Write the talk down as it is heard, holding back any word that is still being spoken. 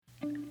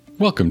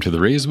Welcome to the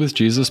Raised with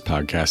Jesus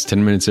podcast,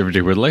 10 minutes every day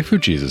where life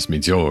with Jesus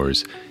meets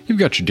yours. You've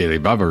got your daily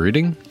Bible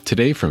reading,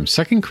 today from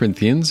 2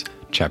 Corinthians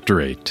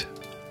chapter 8.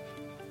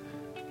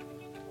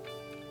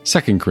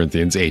 2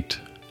 Corinthians 8.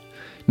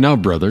 Now,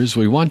 brothers,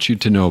 we want you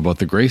to know about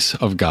the grace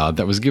of God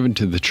that was given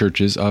to the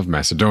churches of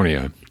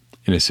Macedonia.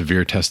 In a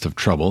severe test of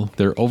trouble,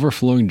 their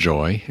overflowing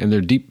joy and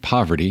their deep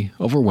poverty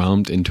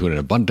overwhelmed into an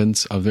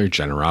abundance of their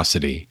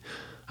generosity.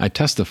 I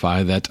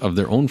testify that of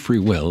their own free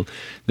will,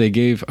 they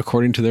gave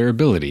according to their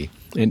ability,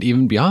 and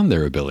even beyond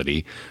their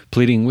ability,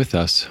 pleading with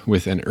us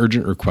with an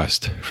urgent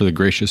request for the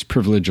gracious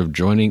privilege of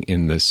joining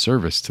in this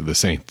service to the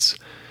saints.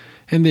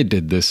 And they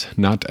did this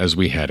not as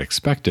we had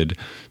expected,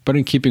 but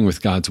in keeping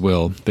with God's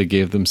will, they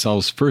gave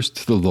themselves first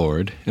to the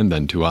Lord and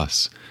then to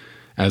us.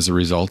 As a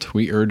result,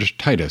 we urged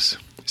Titus,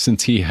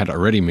 since he had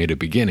already made a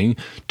beginning,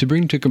 to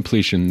bring to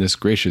completion this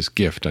gracious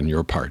gift on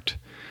your part.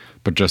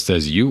 But just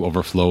as you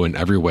overflow in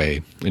every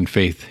way, in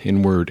faith,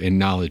 in word, in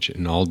knowledge,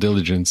 in all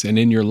diligence, and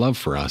in your love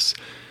for us,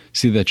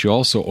 see that you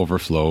also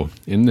overflow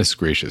in this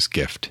gracious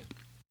gift.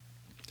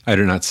 I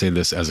do not say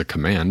this as a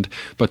command,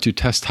 but to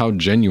test how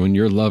genuine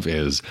your love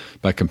is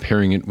by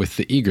comparing it with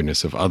the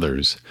eagerness of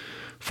others.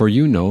 For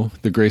you know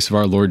the grace of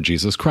our Lord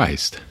Jesus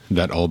Christ,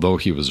 that although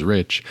he was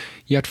rich,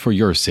 yet for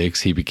your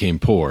sakes he became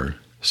poor,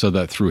 so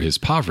that through his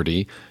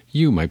poverty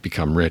you might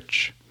become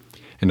rich.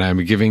 And I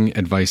am giving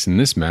advice in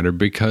this matter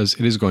because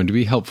it is going to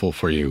be helpful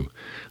for you.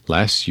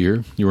 Last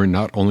year, you were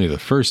not only the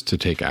first to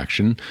take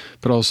action,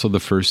 but also the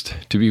first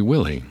to be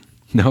willing.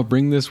 Now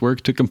bring this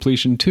work to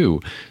completion too,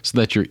 so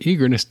that your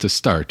eagerness to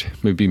start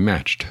may be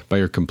matched by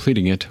your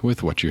completing it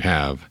with what you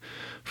have.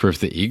 For if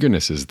the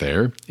eagerness is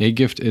there, a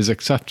gift is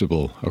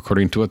acceptable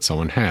according to what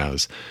someone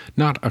has,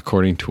 not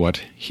according to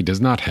what he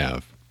does not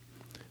have.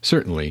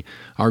 Certainly,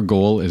 our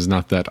goal is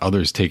not that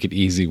others take it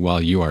easy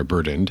while you are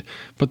burdened,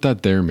 but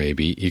that there may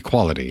be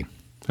equality.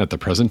 At the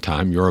present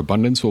time, your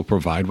abundance will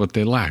provide what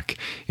they lack,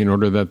 in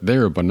order that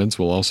their abundance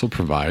will also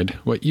provide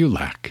what you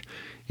lack.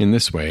 In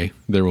this way,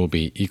 there will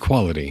be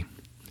equality.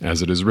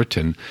 As it is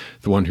written,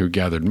 the one who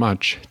gathered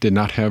much did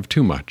not have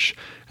too much,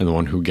 and the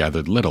one who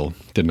gathered little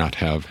did not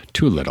have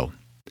too little.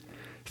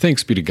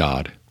 Thanks be to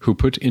God, who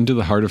put into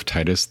the heart of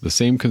Titus the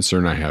same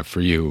concern I have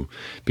for you,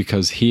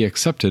 because he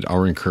accepted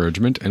our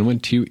encouragement and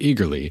went to you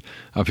eagerly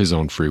of his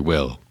own free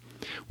will.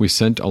 We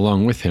sent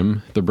along with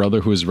him the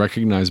brother who is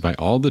recognized by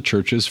all the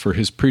churches for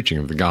his preaching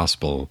of the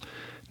gospel.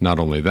 Not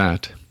only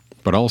that,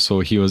 but also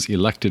he was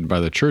elected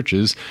by the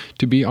churches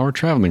to be our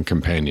traveling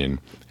companion,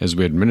 as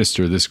we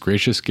administer this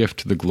gracious gift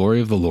to the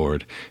glory of the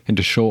Lord and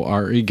to show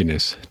our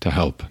eagerness to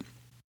help.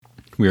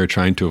 We are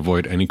trying to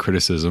avoid any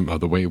criticism of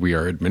the way we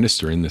are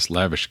administering this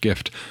lavish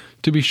gift.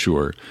 To be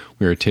sure,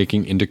 we are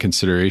taking into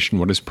consideration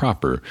what is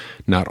proper,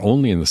 not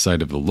only in the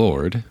sight of the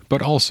Lord,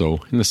 but also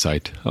in the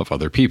sight of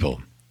other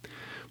people.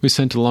 We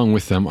sent along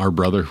with them our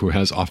brother who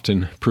has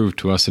often proved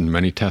to us in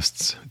many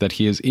tests that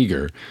he is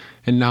eager,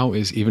 and now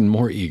is even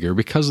more eager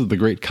because of the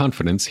great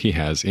confidence he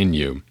has in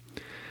you.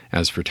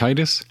 As for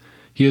Titus,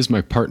 he is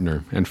my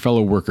partner and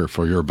fellow worker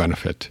for your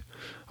benefit.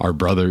 Our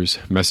brothers,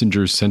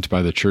 messengers sent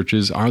by the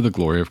churches, are the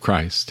glory of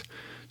Christ.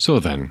 So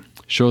then,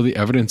 show the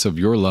evidence of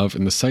your love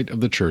in the sight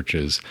of the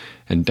churches,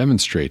 and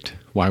demonstrate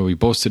why we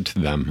boasted to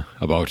them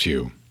about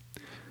you.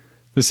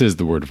 This is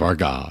the word of our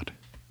God.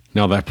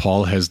 Now that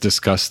Paul has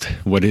discussed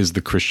what is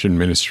the Christian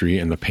ministry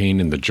and the pain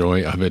and the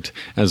joy of it,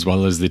 as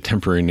well as the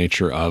temporary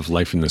nature of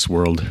life in this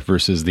world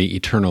versus the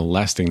eternal,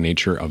 lasting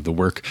nature of the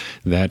work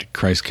that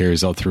Christ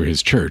carries out through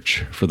his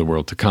church for the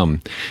world to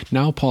come,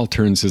 now Paul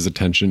turns his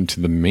attention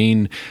to the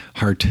main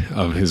heart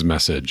of his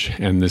message,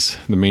 and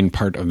the main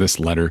part of this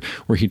letter,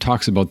 where he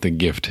talks about the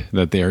gift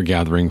that they are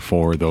gathering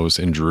for those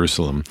in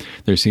Jerusalem.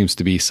 There seems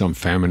to be some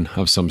famine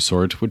of some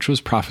sort, which was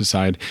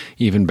prophesied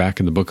even back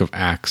in the book of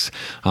Acts,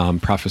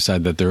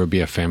 prophesied that there would be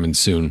a famine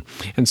soon.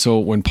 And so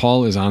when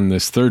Paul is on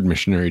this third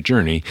missionary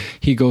journey,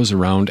 he goes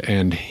around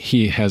and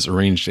he has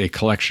arranged a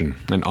collection,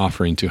 an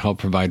offering to help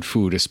provide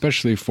food,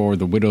 especially for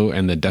the widow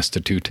and the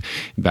destitute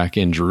back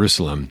in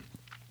Jerusalem.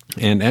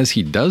 And as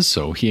he does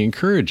so, he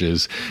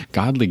encourages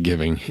godly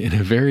giving in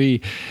a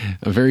very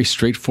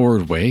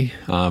straightforward way,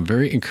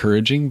 very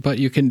encouraging, but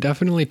you can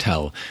definitely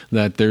tell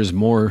that there's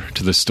more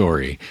to the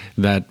story,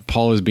 that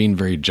Paul is being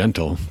very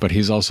gentle, but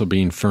he's also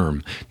being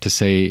firm to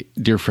say,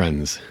 dear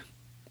friends,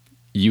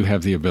 you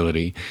have the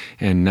ability,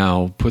 and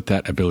now put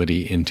that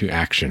ability into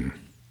action.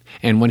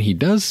 And when he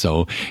does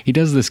so, he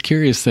does this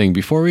curious thing.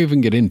 Before we even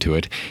get into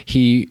it,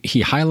 he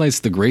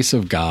highlights the grace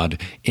of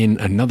God in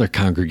another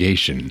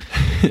congregation.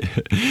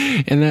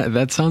 And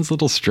that sounds a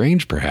little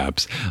strange,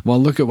 perhaps.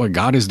 Well, look at what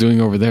God is doing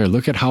over there.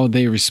 Look at how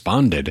they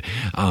responded.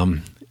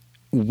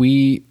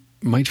 We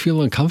might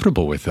feel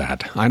uncomfortable with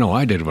that. I know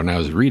I did when I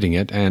was reading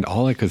it, and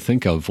all I could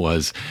think of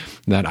was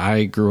that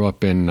I grew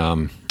up in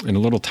a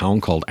little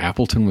town called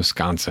Appleton,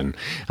 Wisconsin.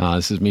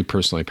 This is me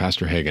personally,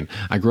 Pastor Hagen.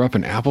 I grew up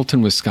in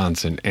Appleton,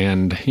 Wisconsin,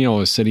 and,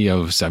 a city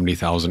of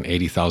 70,000,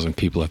 80,000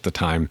 people at the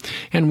time.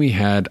 And we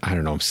had,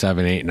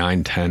 7, 8,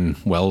 9, 10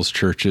 Wells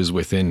churches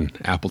within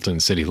Appleton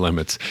city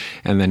limits.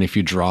 And then if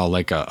you draw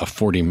like a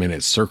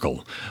 40-minute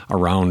circle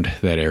around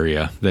that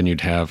area, then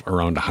you'd have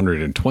around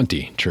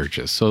 120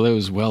 churches. So it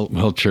was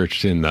well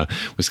churched in the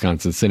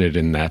Wisconsin Synod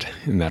in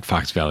that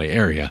Fox Valley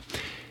area.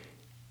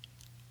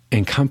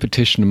 And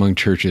competition among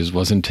churches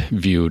wasn't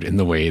viewed in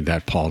the way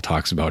that Paul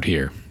talks about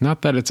here.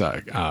 Not that it's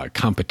a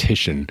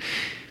competition,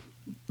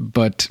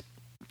 but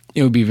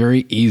it would be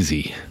very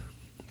easy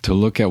to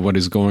look at what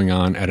is going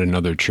on at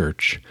another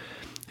church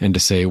and to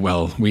say,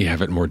 well, we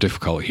have it more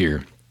difficult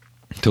here.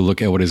 To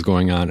look at what is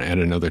going on at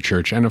another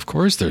church, and of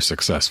course they're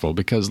successful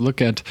because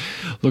look at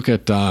they're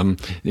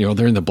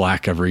in the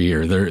black every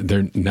year.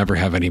 They never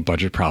have any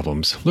budget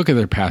problems. Look at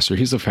their pastor;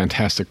 he's a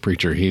fantastic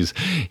preacher. He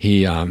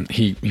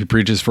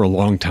preaches for a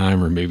long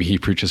time, or maybe he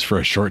preaches for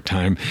a short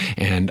time,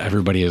 and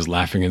everybody is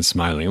laughing and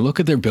smiling. Look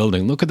at their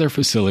building, look at their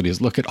facilities,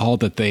 look at all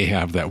that they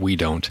have that we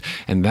don't,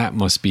 and that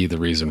must be the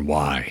reason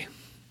why.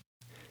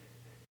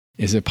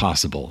 Is it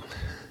possible,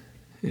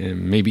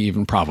 and maybe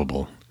even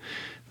probable,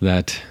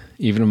 that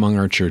even among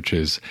our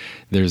churches,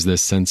 there's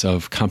this sense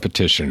of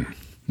competition,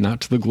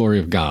 not to the glory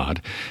of God,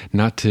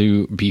 not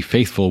to be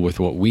faithful with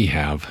what we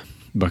have,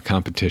 but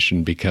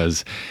competition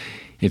because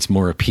it's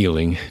more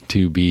appealing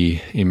to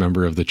be a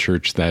member of the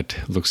church that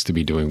looks to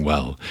be doing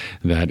well,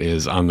 that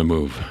is on the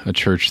move, a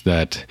church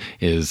that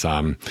is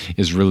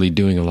really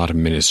doing a lot of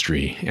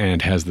ministry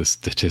and has the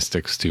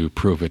statistics to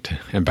prove it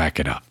and back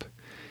it up.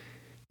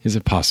 Is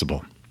it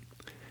possible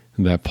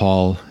that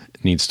Paul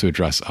needs to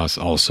address us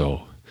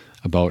also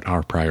about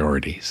our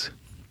priorities?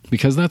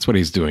 Because that's what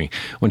he's doing.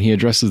 When he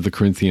addresses the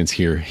Corinthians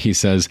here, he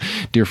says,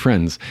 dear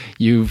friends,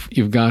 you've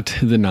got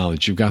the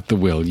knowledge, you've got the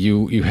will,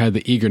 you had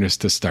the eagerness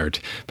to start,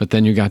 but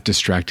then you got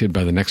distracted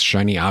by the next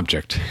shiny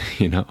object,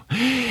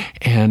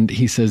 And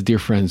he says, dear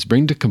friends,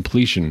 bring to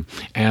completion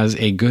as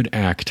a good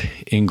act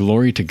in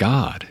glory to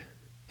God.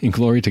 In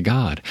glory to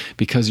God,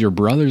 because your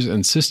brothers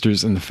and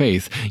sisters in the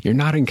faith, you're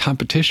not in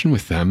competition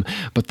with them,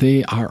 but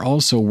they are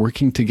also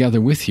working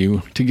together with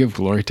you to give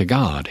glory to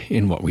God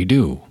in what we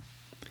do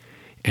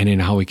and in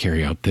how we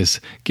carry out this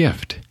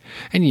gift.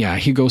 And yeah,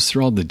 he goes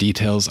through all the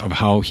details of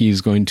how he's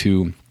going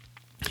to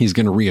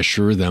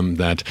reassure them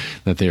that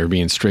they are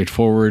being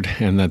straightforward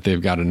and that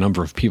they've got a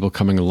number of people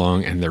coming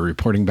along and they're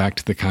reporting back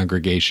to the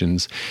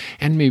congregations.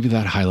 And maybe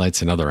that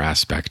highlights another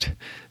aspect,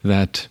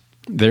 that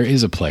there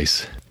is a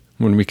place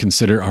when we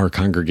consider our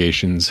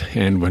congregations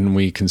and when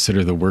we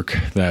consider the work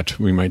that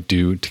we might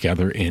do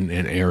together in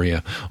an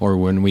area, or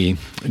when we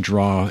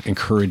draw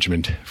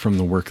encouragement from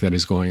the work that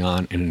is going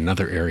on in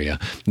another area,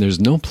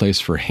 there's no place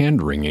for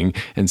hand-wringing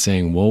and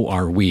saying, woe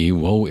are we,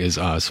 woe is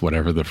us,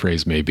 whatever the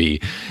phrase may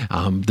be.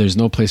 There's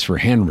no place for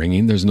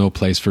hand-wringing. There's no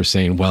place for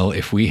saying, well,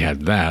 if we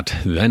had that,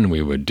 then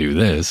we would do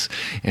this.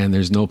 And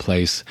there's no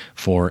place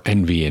for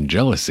envy and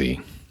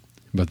jealousy.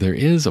 But there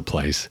is a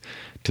place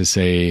to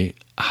say,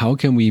 how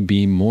can we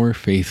be more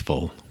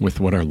faithful with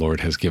what our Lord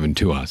has given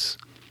to us?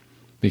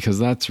 Because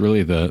that's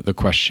really the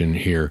question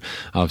here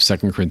of 2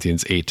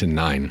 Corinthians 8 and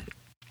 9.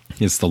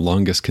 It's the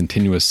longest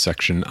continuous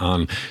section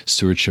on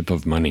stewardship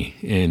of money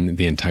in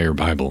the entire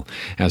Bible,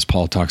 as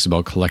Paul talks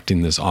about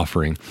collecting this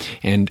offering.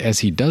 And as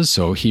he does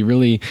so, he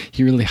really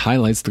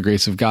highlights the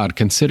grace of God.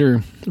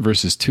 Consider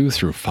verses 2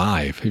 through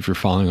 5, if you're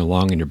following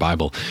along in your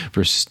Bible.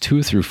 Verses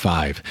 2 through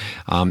 5,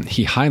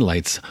 he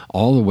highlights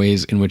all the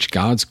ways in which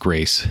God's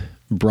grace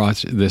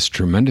brought this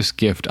tremendous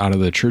gift out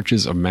of the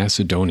churches of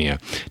Macedonia,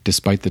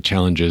 despite the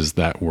challenges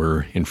that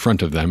were in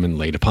front of them and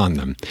laid upon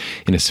them.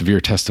 In a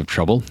severe test of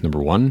trouble, number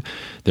 1,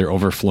 their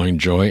overflowing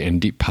joy and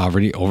deep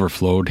poverty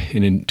overflowed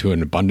into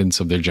an abundance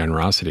of their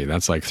generosity.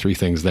 That's like 3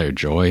 things there: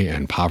 joy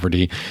and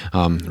poverty,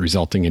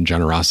 resulting in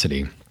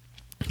generosity.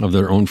 Of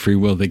their own free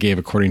will, they gave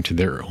according to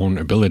their own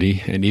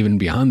ability and even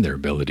beyond their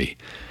ability.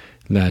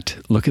 That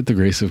look at the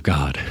grace of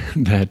God,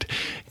 that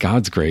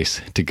God's grace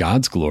to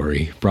God's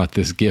glory brought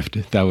this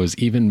gift that was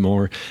even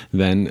more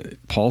than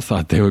Paul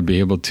thought they would be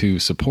able to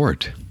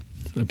support.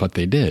 But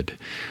they did,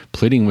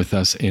 pleading with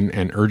us in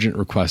an urgent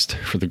request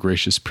for the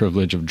gracious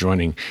privilege of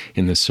joining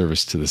in this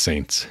service to the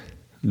saints.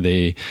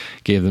 They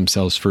gave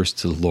themselves first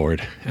to the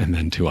Lord and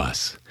then to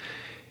us.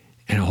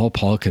 And all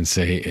Paul can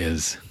say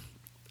is,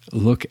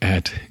 look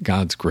at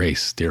God's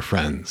grace, dear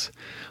friends.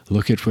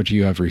 Look at what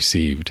you have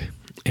received.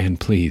 And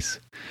please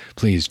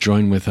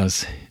join with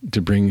us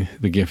to bring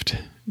the gift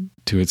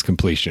to its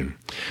completion.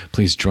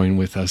 Please join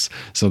with us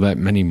so that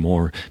many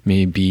more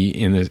may be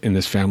in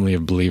this family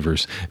of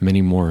believers.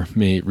 Many more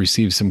may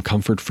receive some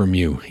comfort from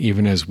you,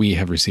 even as we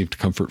have received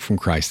comfort from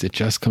Christ. It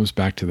just comes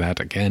back to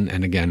that again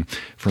and again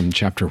from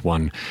chapter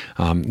 1,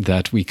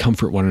 that we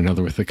comfort one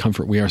another with the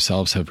comfort we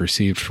ourselves have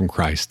received from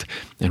Christ.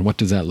 And what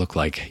does that look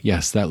like?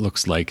 Yes, that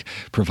looks like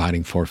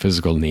providing for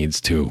physical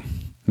needs too.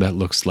 That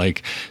looks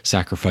like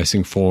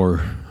sacrificing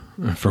for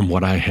from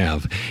what I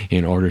have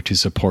in order to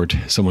support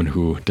someone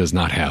who does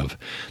not have.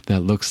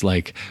 That looks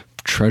like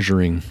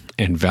treasuring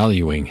and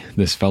valuing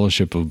this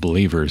fellowship of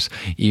believers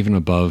even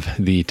above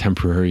the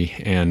temporary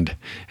and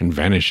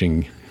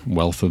vanishing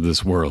wealth of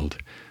this world.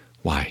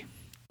 Why?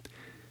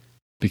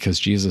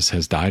 Because Jesus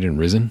has died and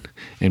risen,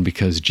 and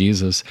because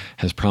Jesus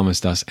has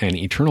promised us an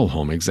eternal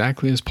home,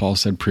 exactly as Paul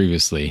said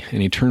previously,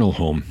 an eternal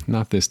home,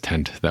 not this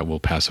tent that will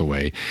pass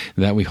away,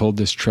 that we hold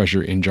this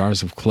treasure in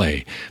jars of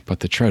clay,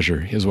 but the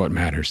treasure is what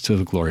matters to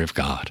the glory of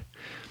God.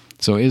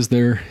 So is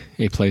there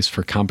a place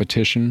for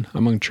competition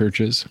among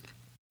churches?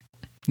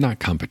 Not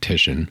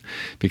competition,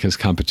 because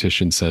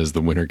competition says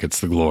the winner gets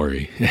the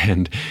glory,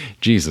 and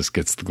Jesus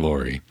gets the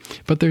glory.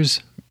 But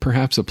there's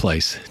perhaps a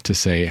place to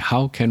say,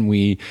 how can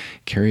we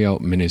carry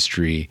out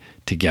ministry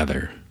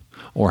together?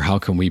 Or how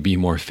can we be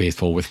more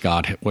faithful with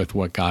God, with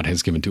what God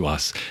has given to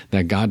us?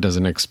 That God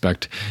doesn't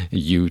expect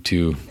you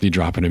to be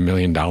dropping $1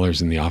 million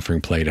in the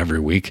offering plate every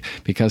week,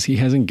 because He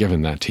hasn't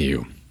given that to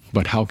you.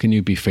 But how can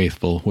you be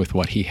faithful with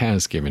what He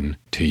has given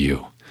to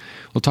you?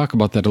 We'll talk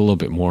about that a little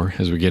bit more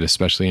as we get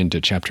especially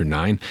into chapter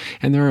 9.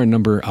 And there are a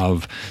number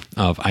of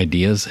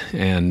ideas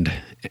and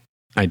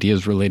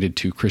ideas related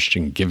to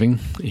Christian giving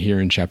here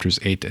in chapters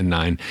 8 and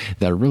 9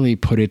 that really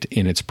put it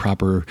in its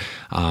proper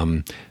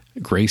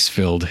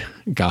grace-filled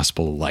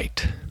gospel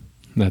light.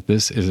 That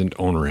this isn't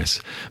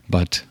onerous,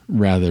 but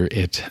rather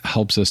it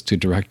helps us to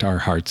direct our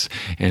hearts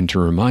and to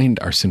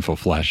remind our sinful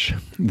flesh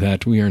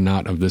that we are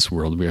not of this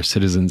world, we are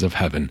citizens of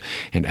heaven,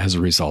 and as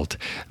a result,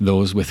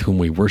 those with whom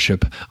we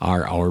worship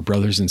are our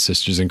brothers and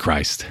sisters in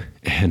Christ.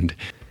 And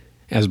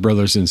as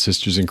brothers and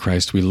sisters in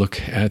Christ, we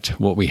look at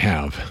what we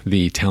have,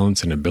 the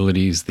talents and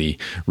abilities, the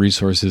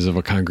resources of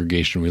a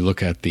congregation. We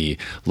look at the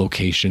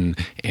location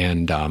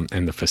and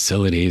the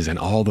facilities and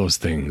all those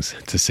things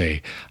to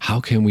say, how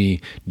can we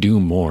do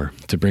more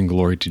to bring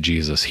glory to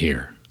Jesus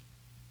here?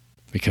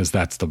 Because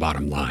that's the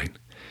bottom line.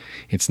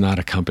 It's not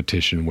a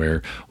competition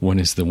where one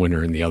is the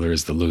winner and the other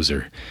is the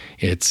loser.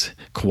 It's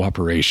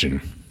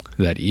cooperation,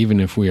 that even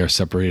if we are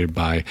separated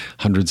by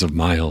hundreds of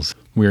miles,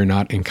 we are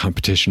not in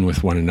competition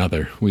with one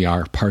another. We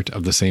are part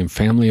of the same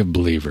family of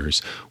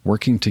believers,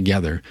 working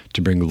together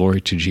to bring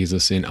glory to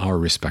Jesus in our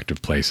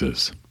respective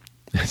places.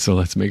 So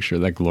let's make sure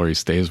that glory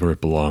stays where it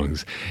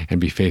belongs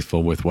and be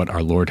faithful with what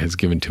our Lord has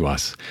given to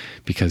us.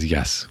 Because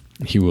yes,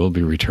 He will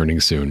be returning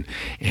soon,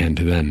 and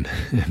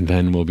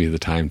then will be the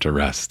time to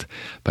rest.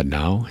 But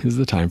now is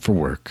the time for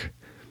work.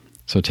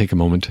 So take a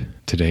moment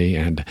today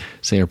and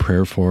say a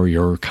prayer for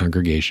your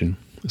congregation.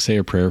 Say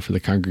a prayer for the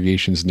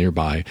congregations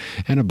nearby,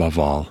 and above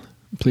all,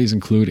 please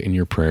include in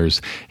your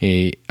prayers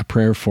a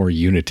prayer for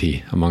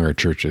unity among our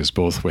churches,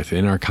 both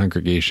within our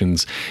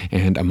congregations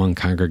and among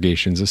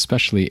congregations,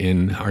 especially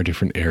in our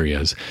different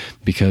areas,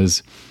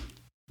 because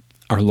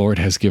our Lord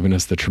has given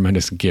us the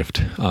tremendous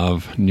gift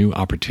of new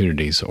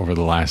opportunities over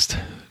the last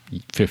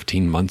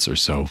 15 months or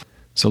so.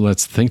 So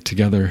let's think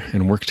together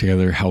and work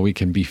together how we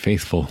can be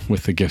faithful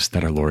with the gifts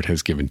that our Lord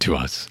has given to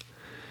us.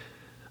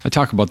 I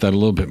talk about that a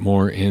little bit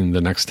more in the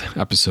next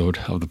episode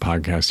of the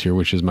podcast here,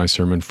 which is my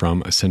sermon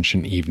from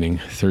Ascension Evening,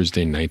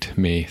 Thursday night,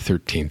 May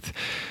 13th.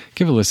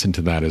 Give a listen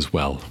to that as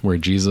well, where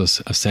Jesus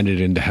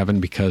ascended into heaven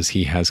because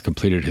He has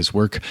completed His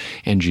work,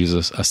 and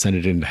Jesus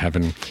ascended into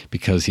heaven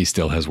because He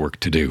still has work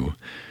to do.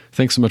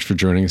 Thanks so much for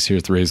joining us here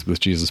at the Raised with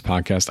Jesus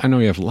podcast. I know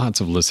you have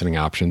lots of listening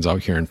options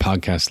out here in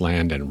podcast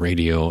land and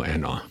radio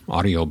and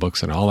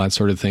audiobooks and all that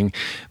sort of thing,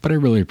 but I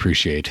really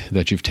appreciate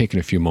that you've taken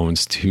a few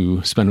moments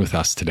to spend with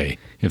us today.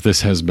 If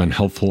this has been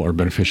helpful or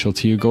beneficial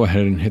to you, go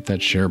ahead and hit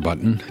that share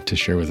button to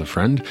share with a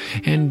friend,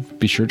 and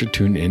be sure to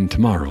tune in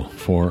tomorrow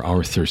for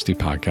our Thirsty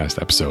podcast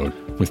episode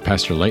with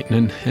Pastor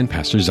Leitner and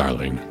Pastor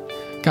Zarling.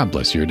 God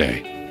bless your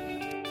day.